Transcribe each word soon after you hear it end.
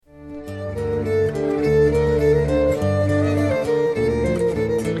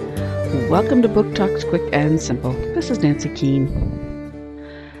Welcome to Book Talks Quick and Simple. This is Nancy Keene.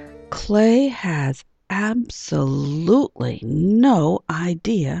 Clay has absolutely no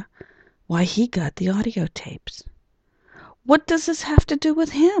idea why he got the audio tapes. What does this have to do with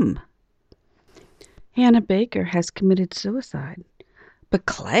him? Hannah Baker has committed suicide, but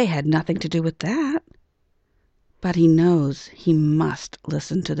Clay had nothing to do with that. But he knows he must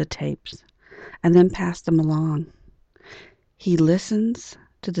listen to the tapes and then pass them along. He listens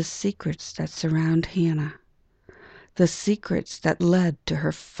to the secrets that surround Hannah, the secrets that led to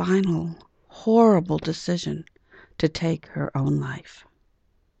her final, horrible decision to take her own life.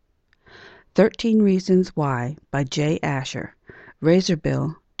 13 Reasons Why by Jay Asher,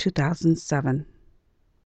 Razorbill, 2007.